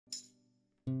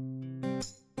Hey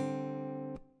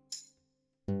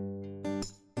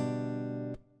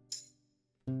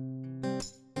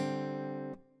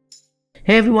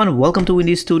everyone, welcome to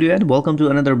Windy Studio and welcome to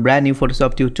another brand new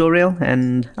Photoshop tutorial.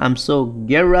 And I'm so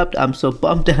geared up, I'm so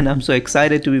pumped, and I'm so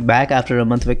excited to be back after a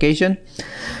month vacation.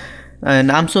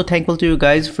 And I'm so thankful to you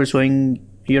guys for showing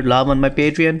your love on my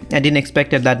Patreon. I didn't expect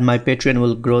that my Patreon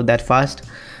will grow that fast.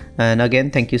 And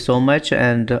again, thank you so much.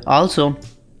 And also,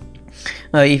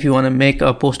 if you want to make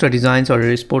a poster designs or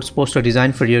a sports poster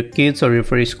design for your kids or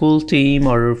for your school team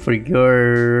or for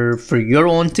your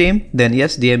own team, then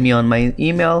yes, DM me on my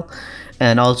email.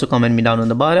 And also comment me down on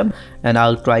the bottom, and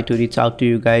I'll try to reach out to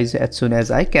you guys as soon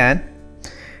as I can.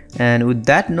 And with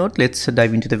that note, let's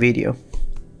dive into the video.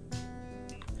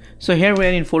 So here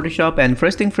we're in Photoshop, and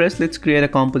first thing first, let's create a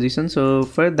composition. So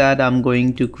for that, I'm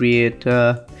going to create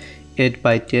 8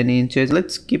 by 10 inches.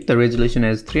 Let's keep the resolution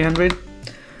as 300,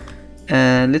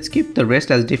 and let's keep the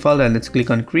rest as default, and let's click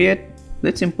on create.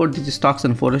 Let's import these stocks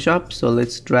in Photoshop. So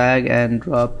let's drag and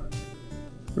drop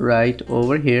right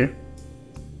over here.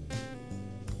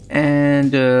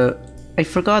 And I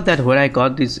forgot that where I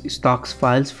got these stocks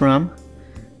files from,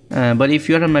 but if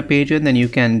you're on my Patreon, then you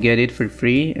can get it for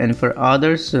free. And for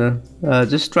others,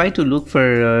 just try to look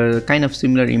for kind of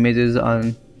similar images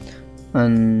on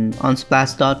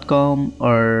splash.com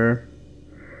or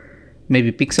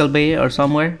maybe Pixelbay or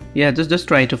somewhere. Yeah, just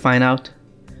try to find out.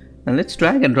 And let's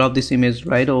drag and drop this image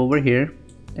right over here,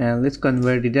 and let's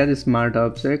convert it as a smart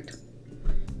object.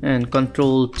 And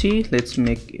Control T, let's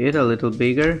make it a little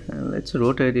bigger, and let's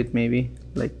rotate it maybe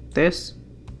like this.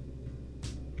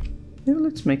 Yeah,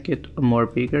 let's make it more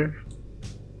bigger.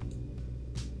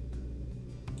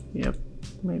 Yep,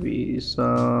 maybe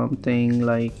something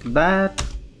like that.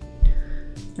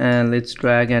 And let's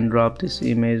drag and drop this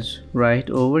image right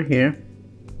over here.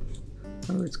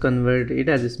 And let's convert it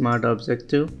as a smart object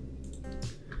too.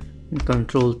 And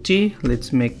Control T,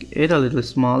 let's make it a little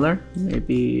smaller,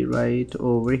 maybe right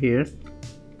over here.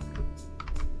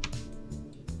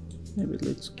 Maybe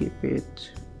let's keep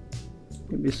it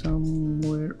maybe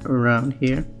somewhere around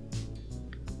here.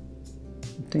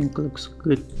 I think looks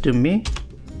good to me.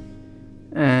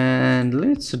 And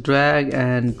let's drag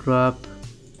and drop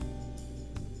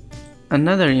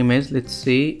another image. Let's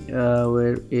see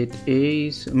where it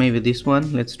is. Maybe this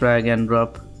one. Let's drag and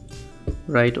drop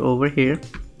right over here.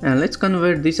 And let's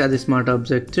convert this as a smart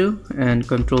object too, and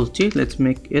Control T, let's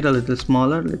make it a little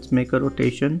smaller. Let's make a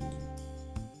rotation,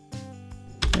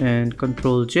 and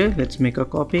Control J, let's make a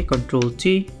copy. Control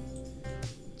T,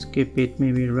 let's keep it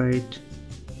maybe right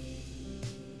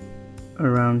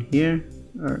around here,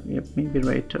 or yep, maybe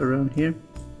right around here.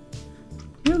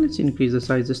 Yeah, let's increase the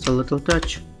size just a little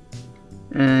touch.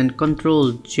 And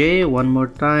Control J one more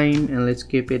time, and let's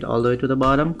keep it all the way to the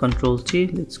bottom. Control T,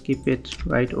 let's keep it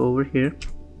right over here.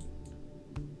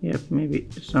 Yep, maybe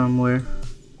somewhere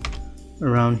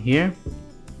around here.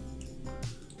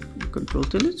 Control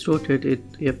T, let's rotate it.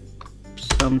 Yep,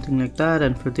 something like that.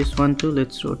 And for this one too,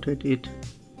 let's rotate it.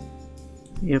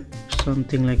 Yep,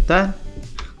 something like that.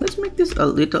 Let's make this a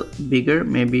little bigger,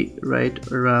 maybe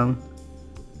right around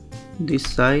this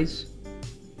size.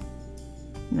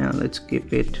 Now let's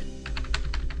keep it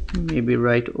maybe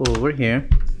right over here.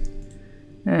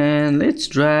 And let's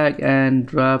drag and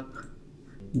drop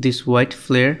this white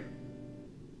flare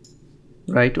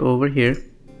right over here.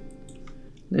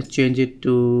 Let's change it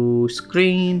to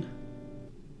screen.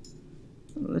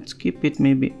 Let's keep it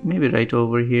maybe right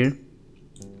over here,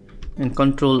 and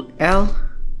Control L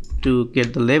to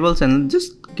get the labels, and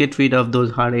just get rid of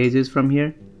those hard edges from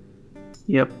here.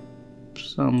 Yep,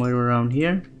 somewhere around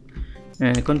here.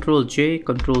 And Control J,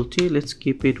 Control T, let's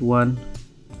keep it one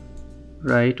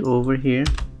right over here.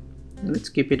 Let's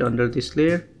keep it under this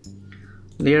layer.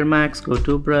 Layer max, go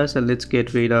to brush, and let's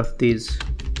get rid of these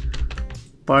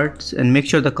parts and make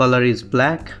sure the color is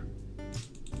black.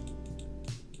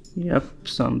 Yep,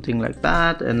 something like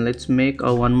that. And let's make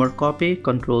a one more copy.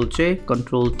 Control J,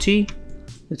 Control T,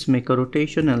 let's make a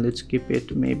rotation, and let's keep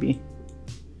it maybe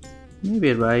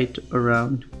right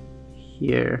around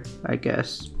here, I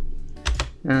guess.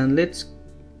 And let's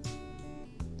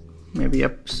maybe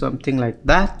up something like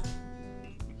that.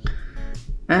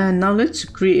 And now let's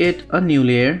create a new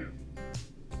layer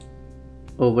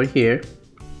over here,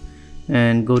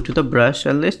 and go to the brush,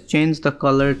 and let's change the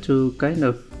color to kind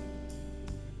of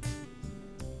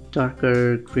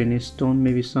darker greenish tone,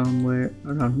 maybe somewhere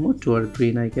around more toward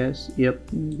green, I guess. Yep,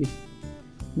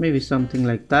 maybe something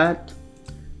like that.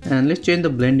 And let's change the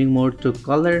blending mode to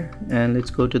color, and let's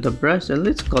go to the brush, and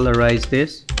let's colorize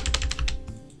this.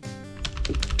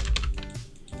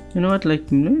 You know what, like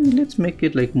let's make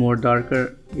it like more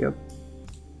darker. Yep,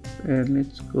 and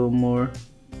let's go more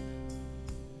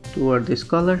toward this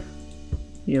color.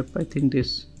 Yep, I think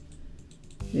this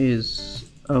is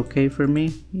okay for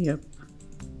me. Yep.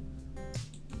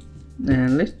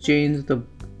 And let's change the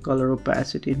color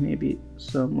opacity maybe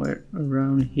somewhere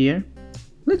around here.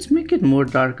 Let's make it more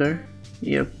darker.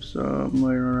 Yep,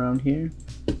 somewhere around here.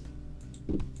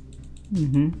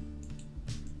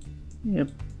 Yep.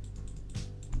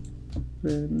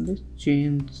 Then let's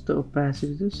change the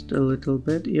opacity just a little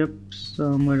bit. Yep,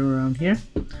 somewhere around here.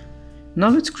 Now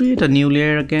let's create a new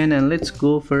layer again, and let's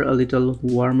go for a little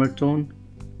warmer tone.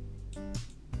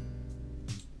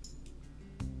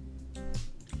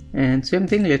 And same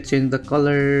thing, let's change the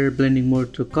color blending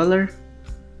mode to color.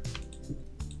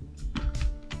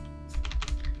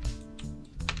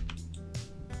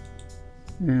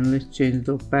 And let's change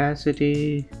the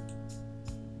opacity.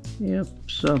 Yep,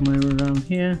 somewhere around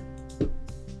here.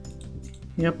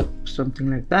 Yep, something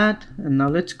like that. And now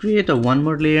let's create a one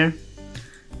more layer,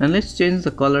 and let's change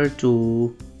the color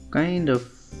to kind of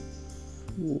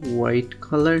white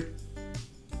color.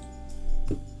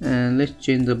 And let's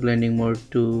change the blending mode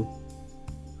to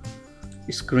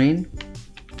screen.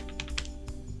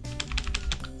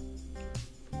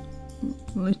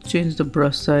 Let's change the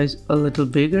brush size a little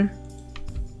bigger.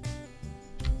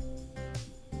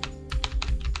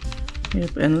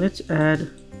 Yep, and let's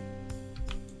add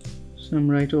some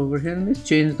right over here. And let's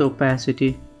change the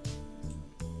opacity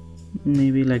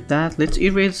maybe like that. Let's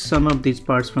erase some of these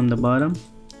parts from the bottom.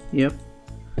 Yep,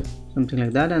 something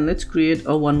like that. And let's create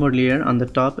a one more layer on the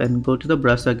top, and go to the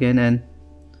brush again, and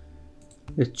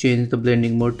let's change the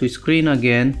blending mode to screen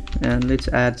again. And let's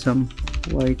add some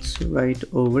whites right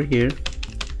over here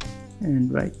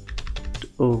and right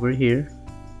over here,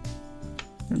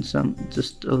 and some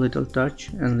just a little touch.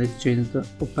 And let's change the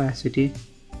opacity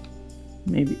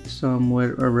maybe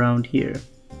somewhere around here.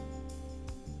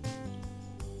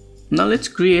 Now let's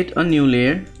create a new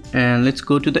layer, and let's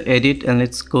go to the edit, and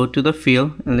let's go to the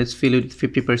fill, and let's fill it with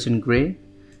 50% gray.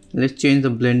 Let's change the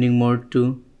blending mode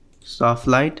to soft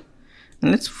light,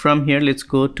 and from here let's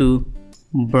go to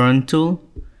burn tool,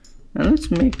 and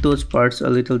let's make those parts a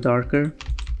little darker.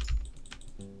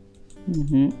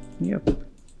 Yep,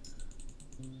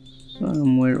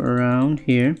 somewhere around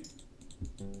here.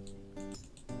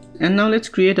 And now let's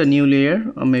create a new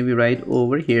layer, or maybe right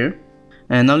over here.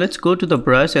 And now let's go to the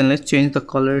brush, and let's change the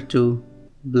color to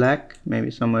black,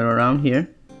 maybe somewhere around here.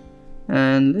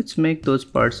 And let's make those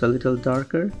parts a little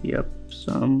darker. Yep,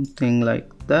 something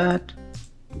like that.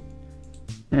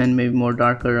 And maybe more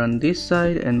darker on this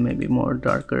side, and maybe more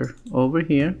darker over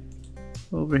here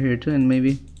too, and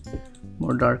maybe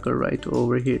more darker right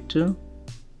over here too.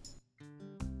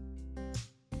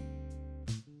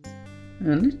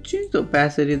 And let's change the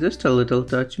opacity just a little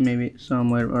touch, maybe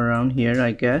somewhere around here,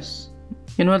 I guess.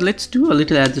 You know what, let's do a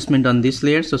little adjustment on this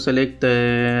layer. So select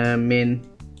the main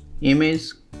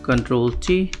image, Ctrl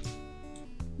T.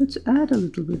 Let's add a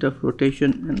little bit of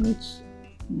rotation, and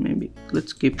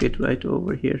let's keep it right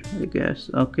over here, I guess.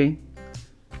 Okay.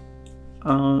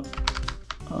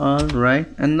 Alright,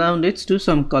 and now let's do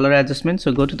some color adjustment.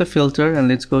 So go to the filter, and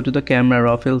let's go to the camera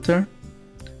raw filter.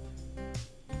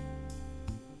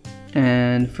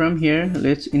 And from here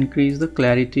let's increase the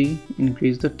clarity,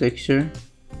 increase the texture,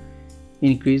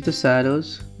 increase the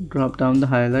shadows, drop down the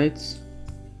highlights,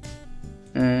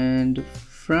 and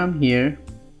from here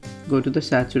go to the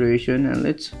saturation, and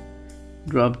let's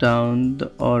drop down the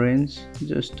orange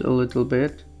just a little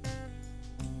bit.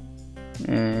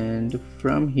 And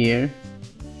from here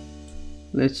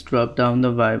let's drop down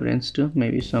the vibrance to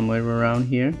maybe somewhere around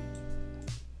here.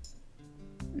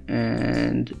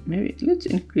 And maybe let's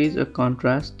increase a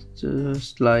contrast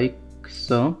just like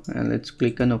so, and let's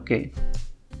click on OK.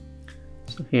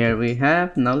 So here we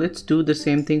have. Now let's do the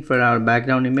same thing for our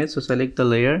background image. So select the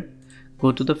layer,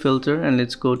 go to the filter, and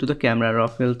let's go to the camera raw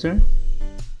filter.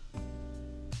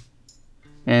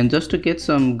 And just to get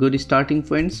some good starting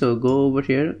point, so go over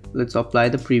here, let's apply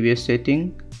the previous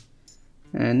setting,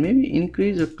 and maybe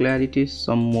increase the clarity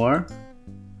some more,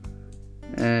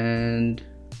 and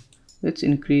let's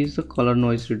increase the color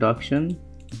noise reduction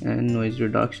and noise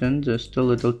reduction just a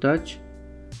little touch,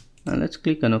 and let's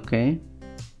click on OK.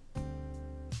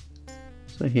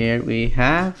 So here we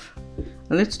have.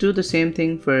 And let's do the same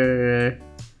thing for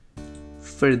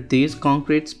these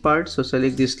concrete parts. So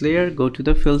select this layer, go to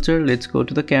the filter, let's go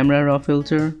to the camera raw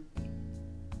filter,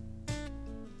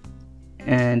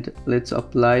 and let's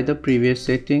apply the previous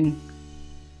setting.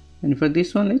 And for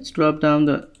this one, let's drop down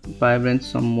the vibrance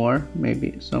some more,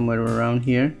 maybe somewhere around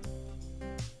here.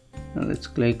 Now let's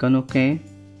click on OK.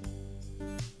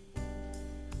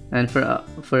 And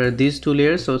for these two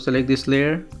layers, so select this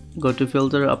layer, go to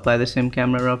filter, apply the same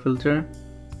camera raw filter,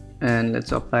 and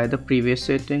let's apply the previous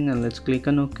setting, and let's click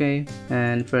on OK.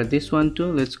 And for this one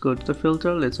too, let's go to the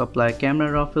filter, let's apply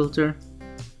camera raw filter,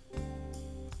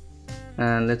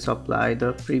 and let's apply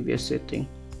the previous setting.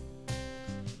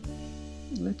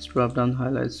 Let's drop down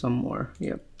highlight some more.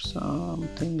 Yep,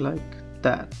 something like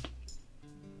that.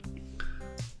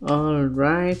 All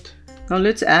right, now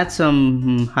let's add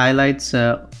some highlights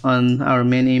on our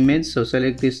main image. So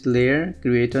select this layer,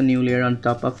 create a new layer on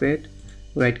top of it,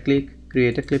 right click,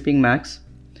 create a clipping mask.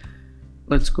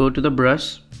 Let's go to the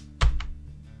brush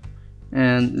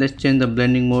and let's change the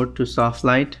blending mode to soft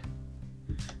light.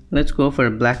 Let's go for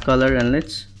a black color and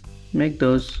let's make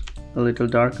those a little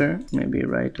darker, maybe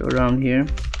right around here.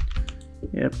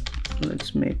 Yep,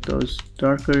 let's make those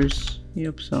darker.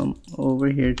 Yep, some over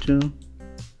here too,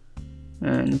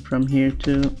 and from here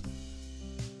too.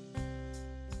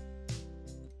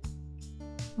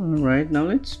 Alright, now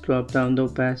let's drop down the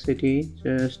opacity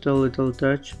just a little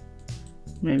touch,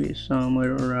 maybe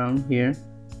somewhere around here.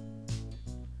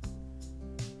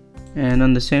 And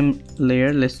on the same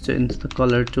layer, let's change the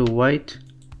color to white,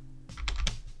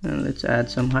 and let's add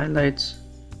some highlights.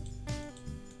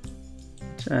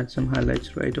 Let's add some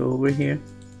highlights right over here,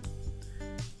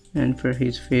 and for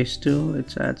his face too,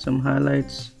 let's add some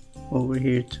highlights over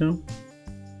here too.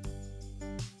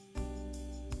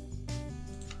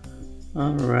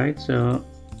 Alright, so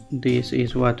this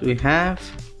is what we have.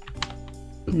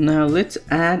 Now let's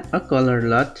add a color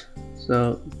LUT.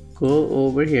 So go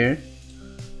over here,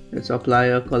 let's apply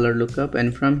a color lookup,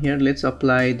 and from here let's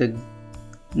apply the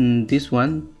this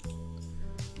one,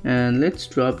 and let's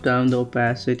drop down the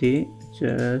opacity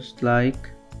just like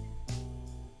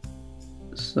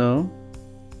so.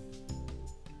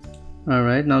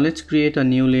 Alright, now let's create a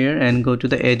new layer and go to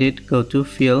the edit, go to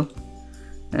fill,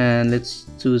 and let's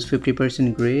choose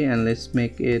 50% gray, and let's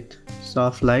make it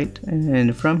soft light.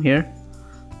 And from here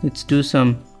let's do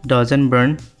some dodge and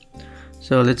burn.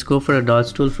 So let's go for a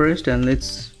dodge tool first, and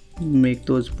let's make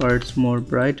those parts more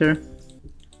brighter.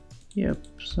 Yep,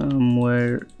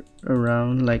 somewhere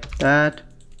around like that.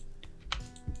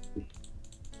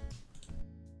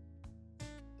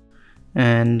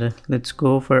 And let's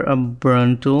go for a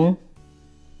burn tool.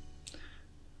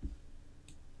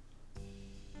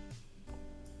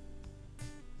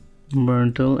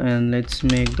 And let's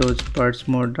make those parts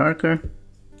more darker.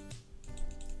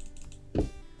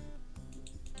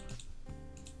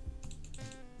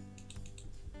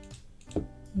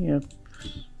 Yep,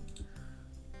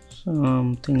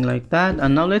 something like that.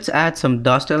 And now let's add some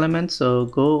dust elements. So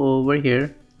go over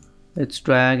here, let's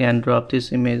drag and drop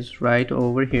this image right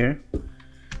over here.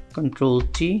 Control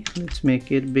T, let's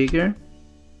make it bigger,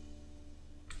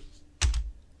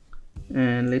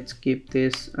 and let's keep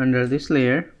this under this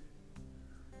layer,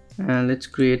 and let's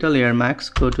create a layer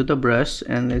mask. Go to the brush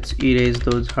and let's erase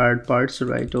those hard parts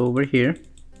right over here,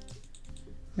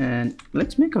 and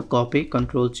let's make a copy.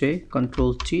 Control J,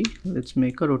 Control T, let's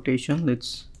make a rotation.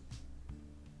 Let's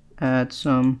add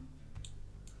some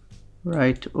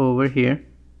right over here,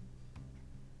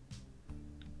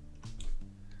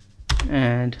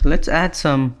 and let's add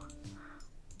some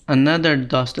another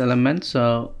dust element.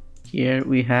 So here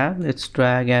we have, let's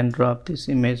drag and drop this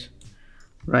image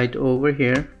right over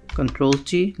here. Control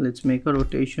T, let's make a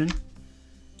rotation,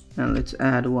 and let's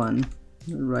add one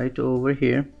right over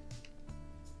here,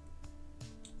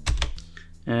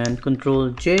 and Control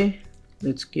J,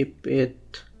 let's keep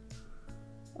it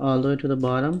all the way to the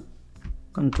bottom.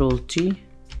 Control T,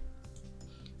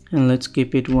 and let's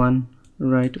keep it one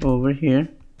right over here,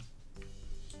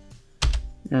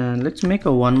 and let's make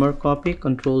a one more copy.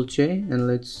 Control J, and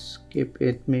let's keep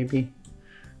it maybe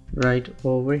right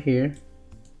over here,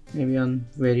 maybe on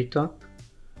very top,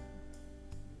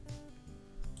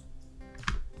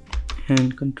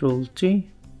 and Control T.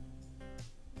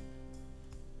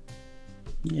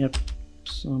 Yep,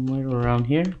 somewhere around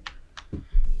here.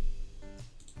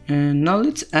 And now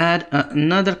let's add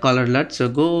another color LUT. So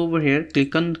go over here,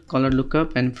 click on color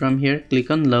lookup, and from here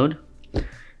click on load.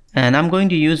 And I'm going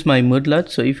to use my mood LUT.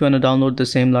 So if you want to download the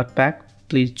same LUT pack,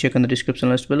 please check on the description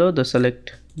list below.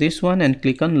 Select this one and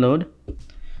click on load.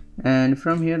 And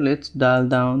from here let's dial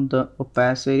down the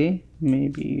opacity,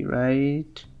 maybe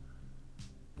right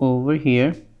over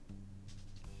here.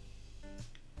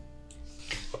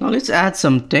 Now let's add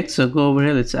some text. So go over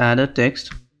here, let's add a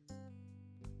text.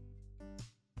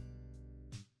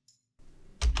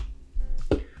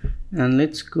 And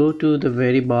let's go to the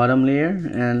very bottom layer,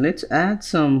 and let's add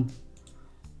some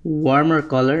warmer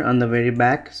color on the very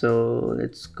back. So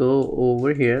let's go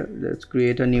over here, let's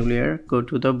create a new layer, go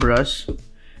to the brush,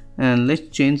 and let's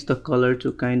change the color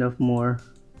to kind of more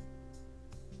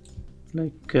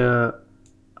like a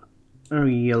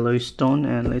yellowish tone,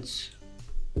 and let's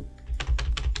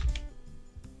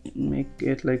make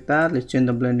it like that. Let's change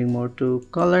the blending mode to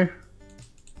color,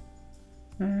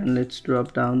 and let's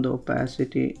drop down the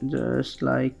opacity just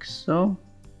like so.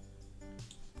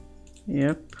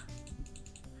 Yep.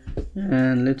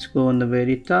 And let's go on the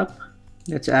very top.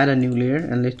 Let's add a new layer,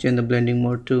 and let's change the blending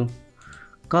mode to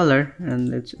color, and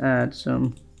let's add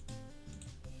some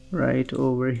right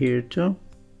over here too,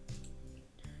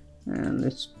 and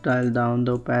let's dial down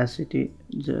the opacity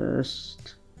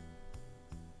just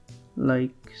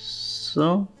like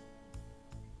so.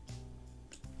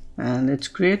 And let's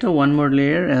create a one more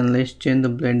layer, and let's change the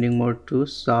blending mode to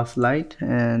soft light,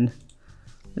 and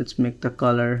let's make the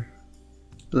color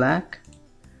black,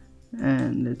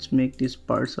 and let's make these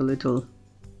parts a little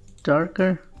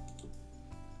darker.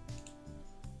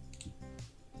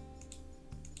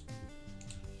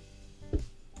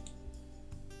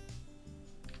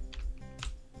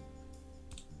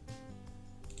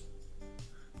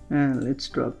 And let's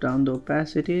drop down the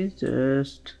opacity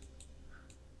just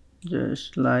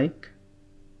like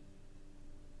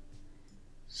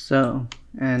so.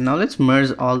 And now let's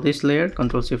merge all this layer.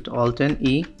 Ctrl Shift Alt and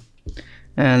E,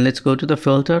 and let's go to the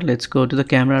filter. Let's go to the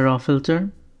camera raw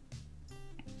filter,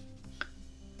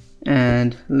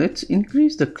 and let's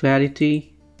increase the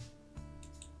clarity,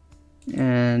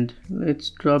 and let's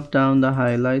drop down the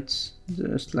highlights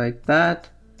just like that,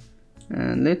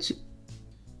 and let's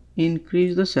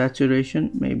increase the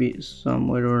saturation maybe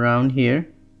somewhere around here.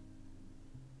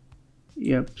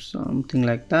 Yep, something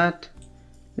like that.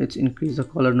 Let's increase the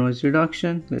color noise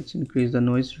reduction. Let's increase the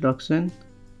noise reduction,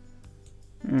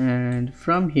 and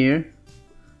from here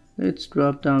let's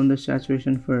drop down the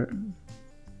saturation for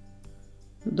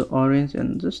the orange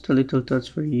and just a little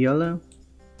touch for yellow.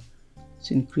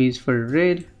 Let's increase for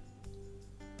red,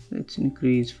 let's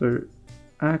increase for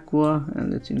aqua,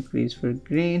 and let's increase for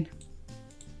green.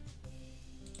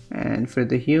 And for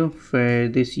the hue, for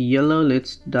this yellow,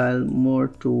 let's dial more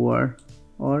toward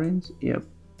orange. Yep,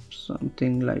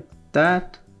 something like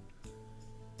that.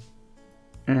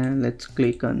 And let's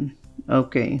click on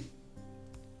OK.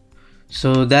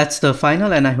 So that's the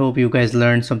final, and I hope you guys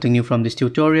learned something new from this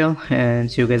tutorial,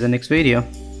 and see you guys in the next video.